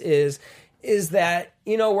of this is that,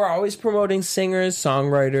 you know, we're always promoting singers,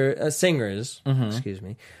 excuse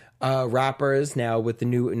me, rappers now with the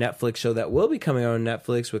new Netflix show that will be coming out on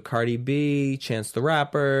Netflix with Cardi B, Chance the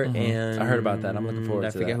Rapper, and I heard about that. I'm looking forward to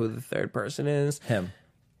I forget that. who the third person is. Him.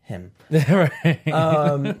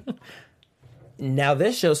 Right. Now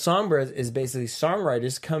this show, Songbirds, is basically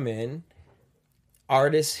songwriters come in,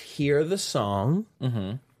 artists hear the song,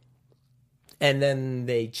 and then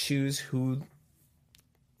they choose who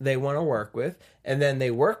they want to work with, and then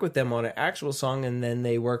they work with them on an actual song, and then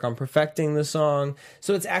they work on perfecting the song.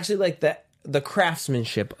 So it's actually like the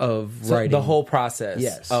craftsmanship of writing. The whole process.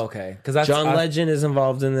 Yes. Oh, okay. Because John Legend is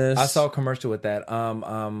involved in this. I saw a commercial with that.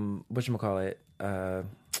 Whatchamacallit? The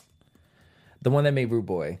one that made Rude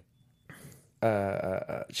Boy.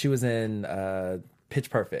 She was in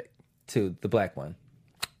Pitch Perfect too, the black one.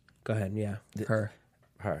 Go ahead, yeah. Her.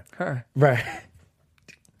 Right.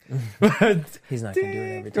 He's not going to do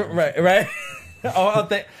it every time. Right.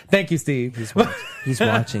 Thank you, Steve. He's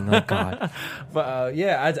watching. Oh, God. But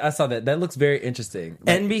yeah, I saw that. That looks very interesting.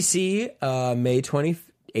 NBC, May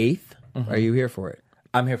 28th. Are you here for it?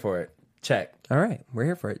 I'm here for it. Check. All right. We're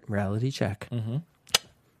here for it. Reality check.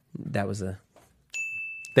 That was a...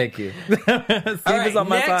 Thank you. Steve is on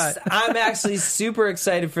my next, side. I'm actually super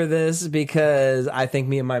excited for this because I think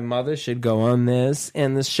me and my mother should go on this.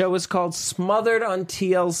 And the show is called Smothered on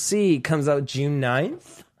TLC. Comes out June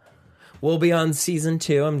 9th. We'll be on season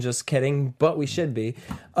 2. I'm just kidding, but we should be.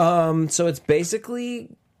 So it's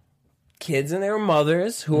basically kids and their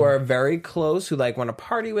mothers who are very close, who like want to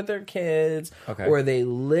party with their kids, or they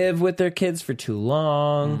live with their kids for too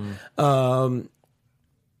long.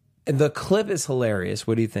 The clip is hilarious.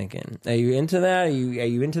 What are you thinking? Are you into that? Are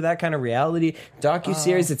you into that kind of reality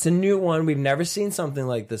docuseries? It's a new one. We've never seen something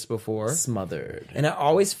like this before. Smothered. And I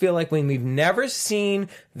always feel like when we've never seen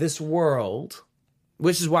this world,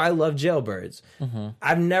 which is why I love Jailbirds,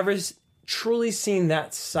 I've never truly seen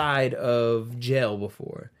that side of jail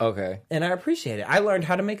before. Okay. And I appreciate it. I learned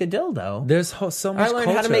how to make a dildo. There's so much I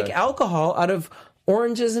learned how to culture. make alcohol out of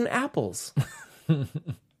oranges and apples.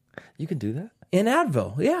 You can do that? In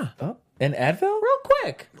Advil, yeah. Oh, and Advil? Real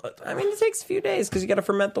quick. I mean, it takes a few days because you got to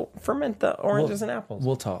ferment the oranges and apples.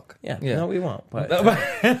 We'll talk. Yeah, no, we won't. But I'm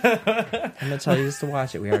gonna tell you just to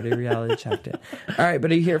watch it. We already reality checked it. All right,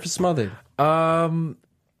 but are you here for Smothered?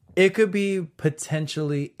 It could be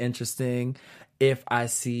potentially interesting if I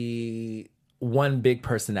see one big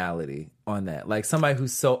personality on that, like somebody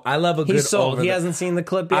who's so. I love a good. He's sold. Over He the, hasn't seen the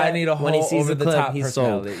clip yet. I need a whole when he sees over the the clip, top he's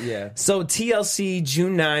sold. personality. Yeah. So TLC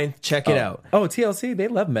June 9th. Check it out. Oh, TLC, they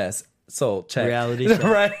love mess. So check. Reality check.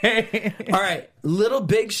 Right. All right, Little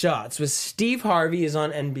Big Shots with Steve Harvey is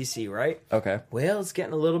on NBC, right? Okay. Well, it's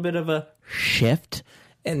getting a little bit of a shift.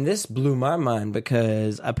 And this blew my mind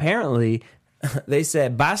because apparently they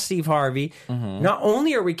said, bye, Steve Harvey. Not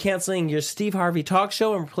only are we canceling your Steve Harvey talk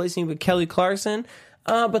show and replacing it with Kelly Clarkson,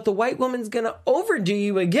 but the white woman's going to overdo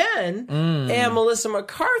you again. And Melissa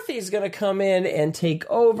McCarthy is going to come in and take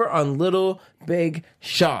over on Little Big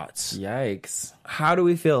Shots. Yikes. How do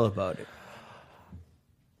we feel about it?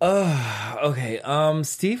 Okay.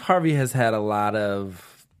 Steve Harvey has had a lot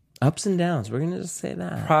of Ups and downs. We're going to just say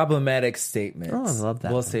that. problematic statements. Oh, I love that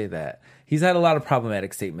We'll one. say that. He's had a lot of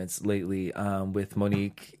problematic statements lately with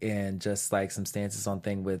Monique and just like some stances on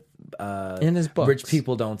thing with In his books. rich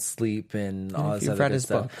people don't sleep and all if this you've other read good his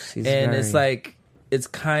stuff. books, he's and very- it's like, it's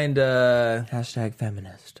kind of... Hashtag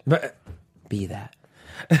feminist. But Be that.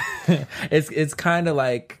 it's kind of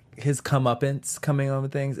like his comeuppance coming on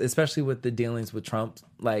with things, especially with the dealings with Trump,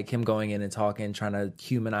 like him going in and talking, trying to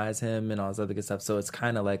humanize him and all this other good stuff. So it's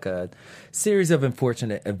kind of like a series of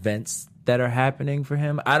unfortunate events that are happening for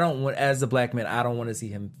him. I don't want, as a black man, I don't want to see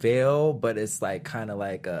him fail, but it's like kind of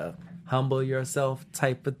like a humble yourself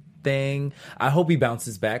type of thing. I hope he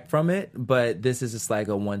bounces back from it, but this is just like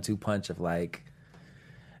a 1-2 punch of like,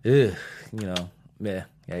 ugh,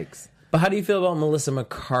 yikes. But how do you feel about Melissa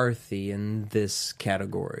McCarthy in this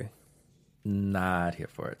category? not here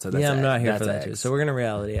for it. So that's I'm not here that's for that X. too. So we're gonna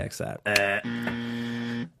reality X that.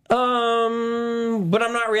 But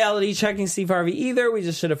I'm not reality checking Steve Harvey either. We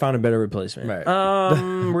just should have found a better replacement. Right.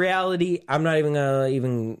 Reality. I'm not even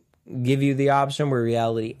gonna give you the option. We're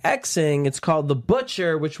reality Xing. It's called The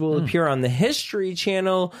Butcher, which will appear on the History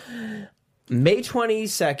Channel May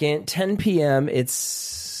 22nd, 10 p.m.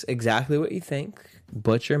 It's exactly what you think.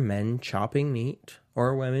 Butcher, men chopping meat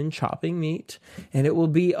or women chopping meat. And it will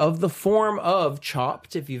be of the form of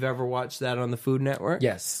Chopped, if you've ever watched that on the Food Network.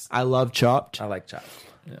 Yes. I love Chopped. I like Chopped.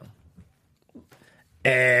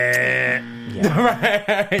 Right.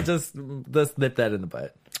 Just let's nip that in the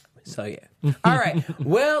butt. So, yeah. All right.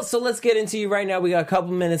 Well, so let's get into you right now. We got a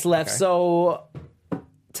couple minutes left. Okay. So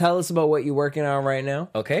tell us about what you're working on right now.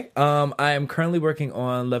 Okay. I am currently working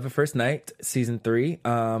on Love at First Night, season 3.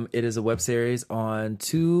 It is a web series on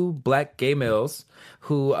 2 black gay males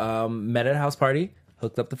who met at a house party,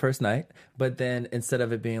 hooked up the first night, but then instead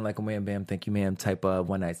of it being like a wham bam, thank you ma'am type of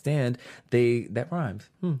one night stand, that rhymes.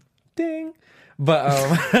 Ding. But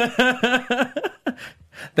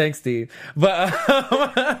thanks, Steve. But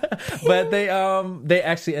they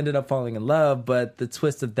actually ended up falling in love. But the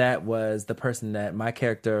twist of that was the person that my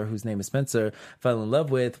character, whose name is Spencer, fell in love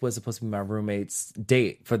with was supposed to be my roommate's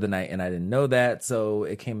date for the night, and I didn't know that. So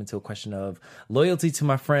it came into a question of loyalty to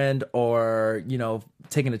my friend, or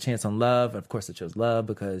taking a chance on love. Of course, I chose love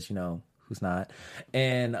because who's not,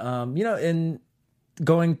 and in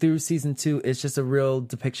going through season 2, it's just a real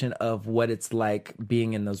depiction of what it's like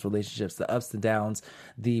being in those relationships, the ups and downs,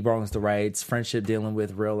 the wrongs, the rights, friendship, dealing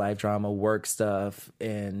with real life drama, work stuff.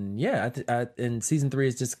 And and season 3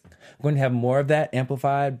 is just going to have more of that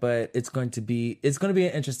amplified, but it's going to be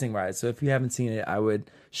an interesting ride. So if you haven't seen it, I would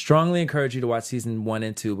strongly encourage you to watch season 1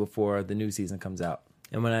 and 2 before the new season comes out.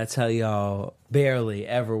 And when I tell y'all, barely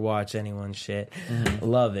ever watch anyone's shit,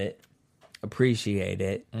 love it, appreciate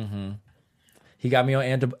it. He got me on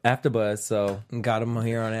AfterBuzz, so got him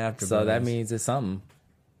here on AfterBuzz. So that means it's something.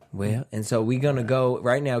 Well, and so we're gonna go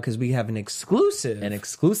right now because we have an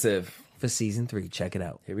exclusive for season 3. Check it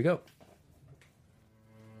out. Here we go.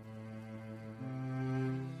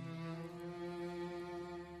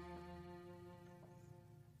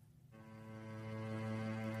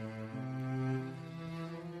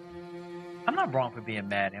 I'm not wrong for being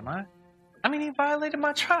mad, am I? I mean, he violated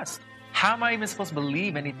my trust. How am I even supposed to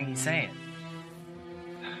believe anything he's saying?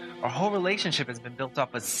 Our whole relationship has been built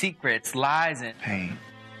off of secrets, lies, and pain.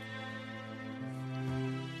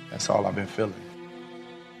 That's all I've been feeling.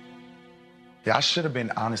 Yeah, I should have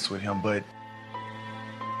been honest with him, but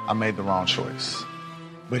I made the wrong choice.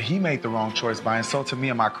 But he made the wrong choice by insulting me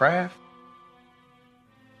and my craft.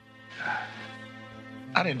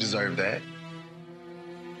 I didn't deserve that.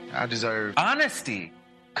 I deserved honesty.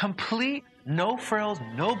 Complete, no frills,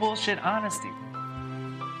 no bullshit honesty.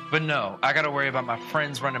 But no, I gotta worry about my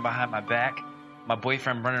friends running behind my back, my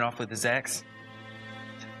boyfriend running off with his ex.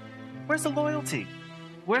 Where's the loyalty?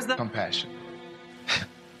 Where's the compassion?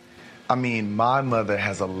 I mean, my mother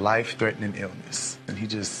has a life-threatening illness, and he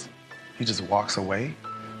just walks away.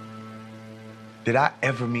 Did I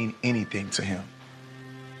ever mean anything to him?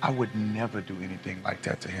 I would never do anything like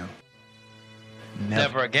that to him.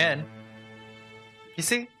 Never again. You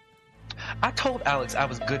see? I told Alex I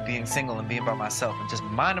was good being single and being by myself and just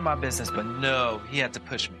minding my business, but no, he had to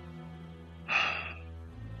push me.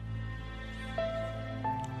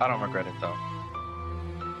 I don't regret it, though.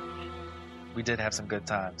 We did have some good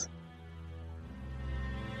times.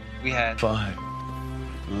 We had fun.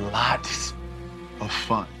 Lots of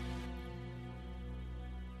fun.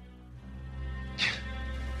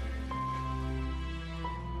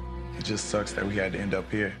 It just sucks that we had to end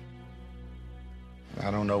up here. I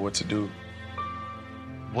don't know what to do.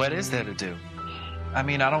 What is there to do? I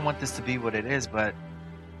mean, I don't want this to be what it is, but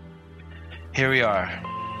here we are.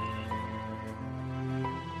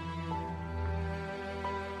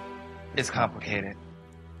 It's complicated.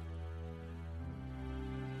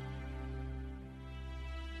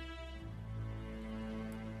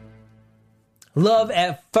 Love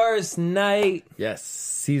at First Night. Yes,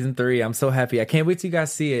 season 3. I'm so happy. I can't wait till you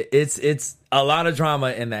guys see it. It's a lot of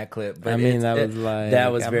drama in that clip. But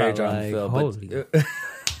that was very drama filled. But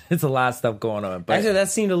it's a lot of stuff going on. But actually, that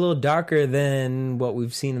seemed a little darker than what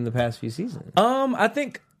we've seen in the past few seasons. I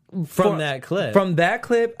think from that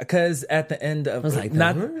clip, because at the end of, I was like,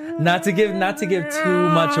 not to give too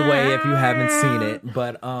much away if you haven't seen it,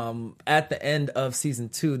 but at the end of season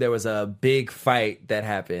 2, there was a big fight that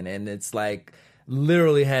happened, and it's like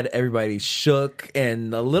literally had everybody shook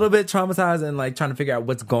and a little bit traumatized and like trying to figure out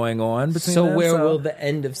what's going on between So them. where will the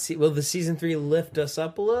end of will the season 3 lift us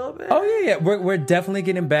up a little bit? Oh yeah, we're definitely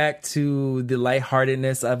getting back to the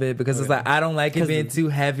lightheartedness of it because it's like I don't like it being too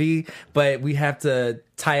heavy, but we have to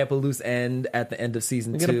tie up a loose end at the end of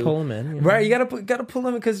season 2. You gotta pull them in, you know? Right? You gotta pull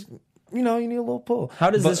them in because you know you need a little pull. How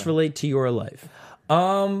does this relate to your life?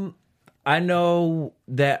 I know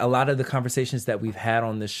that a lot of the conversations that we've had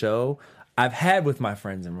on this show, I've had with my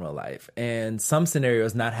friends in real life, and some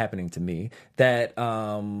scenarios not happening to me that,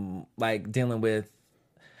 like dealing with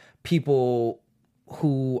people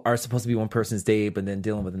who are supposed to be one person's date, but then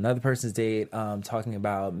dealing with another person's date, talking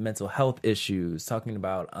about mental health issues, talking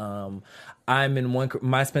about, I'm in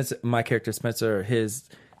my character Spencer, his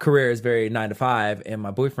career is very 9 to 5, and my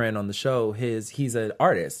boyfriend on the show, he's an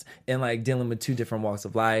artist, and like dealing with 2 different walks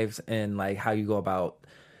of life and like how you go about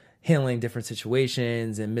handling different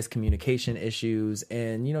situations and miscommunication issues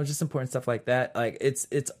and, you know, just important stuff like that. Like it's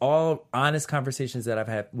all honest conversations that I've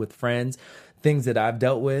had with friends, things that I've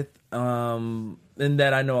dealt with, and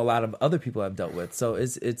that I know a lot of other people have dealt with. So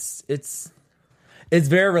it's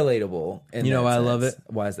very relatable. You know why I love it?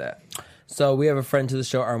 Why is that? So we have a friend to the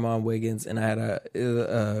show, Armand Wiggins, and I had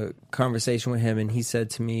a conversation with him, and he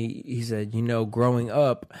said to me, you know, growing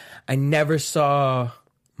up, I never saw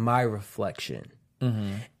my reflection.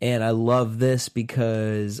 Mm-hmm. And I love this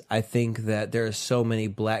because I think that there are so many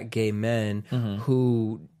black gay men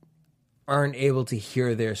who aren't able to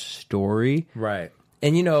hear their story. Right.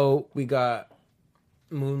 And, you know, we got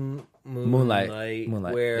Moonlight,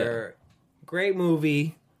 where great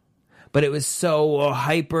movie, but it was so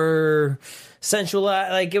hyper sensual.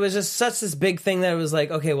 Like, it was just such this big thing that it was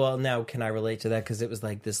like, okay, well, now can I relate to that? Because it was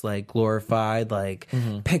like this like glorified like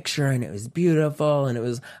picture, and it was beautiful, and it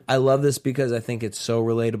was. I love this because I think it's so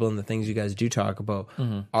relatable, and the things you guys do talk about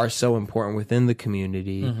are so important within the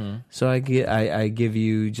community. So I give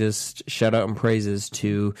you just shout out and praises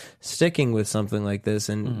to sticking with something like this,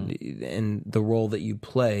 and the role that you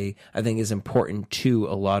play. I think is important to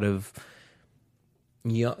a lot of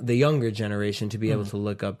the younger generation to be able to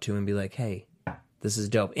look up to and be like, hey, this is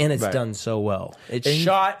dope. And it's done so well. It's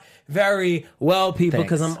shot very well, people,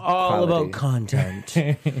 because I'm all about content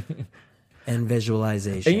and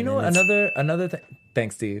visualization. And you know, another thing.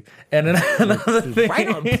 Thanks, Steve. And another thing. Right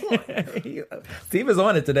on point. Steve is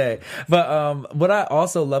on it today. But what I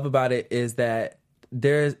also love about it is that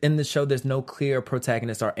in the show, there's no clear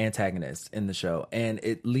protagonist or antagonist in the show, and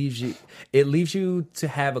it leaves you to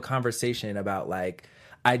have a conversation about like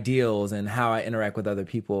ideals and how I interact with other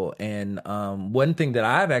people. And one thing that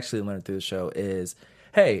I've actually learned through the show is,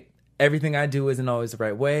 hey, everything I do isn't always the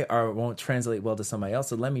right way or won't translate well to somebody else.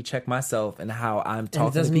 So let me check myself and how I'm talking to people.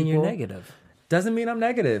 It doesn't mean you're negative. Doesn't mean I'm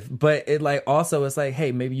negative, but it like also it's like,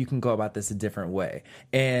 hey, maybe you can go about this a different way.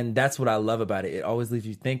 And that's what I love about it. It always leaves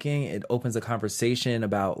you thinking. It opens a conversation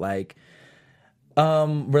about like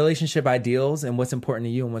relationship ideals and what's important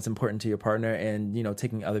to you and what's important to your partner, and, you know,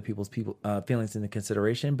 taking other people's feelings into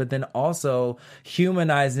consideration, but then also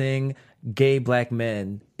humanizing gay black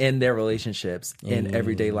men in their relationships in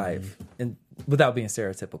everyday life, and without being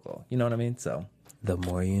stereotypical. You know what I mean? So the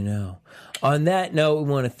more you know. On that note,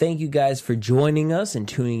 we want to thank you guys for joining us and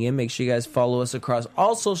tuning in. Make sure you guys follow us across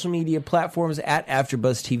all social media platforms at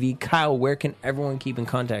AfterBuzz TV. Kyle, where can everyone keep in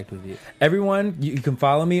contact with you? Everyone, you can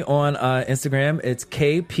follow me on Instagram. It's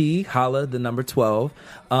KP Holla, the number 12.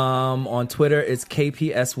 On Twitter, it's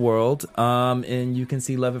KPS World. And you can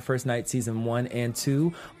see Love at First Night Season 1 and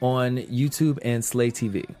 2 on YouTube and Slay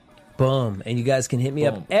TV. Boom. And you guys can hit me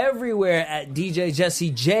up everywhere at DJ Jesse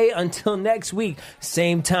J. Until next week,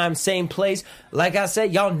 same time, same place. Like I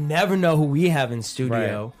said, y'all never know who we have in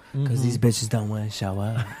studio because these bitches don't want to show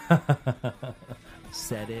up.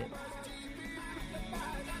 Said it.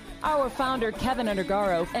 Our founder, Kevin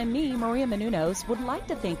Undergaro, and me, Maria Menounos, would like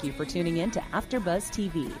to thank you for tuning in to AfterBuzz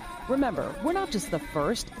TV. Remember, we're not just the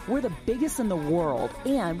first, we're the biggest in the world,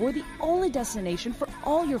 and we're the only destination for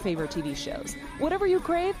all your favorite TV shows. Whatever you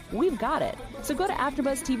crave, we've got it. So go to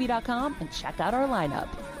AfterBuzzTV.com and check out our lineup.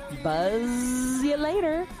 Buzz you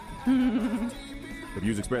later. The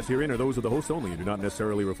views expressed herein are those of the hosts only and do not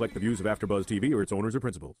necessarily reflect the views of AfterBuzz TV or its owners or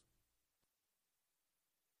principals.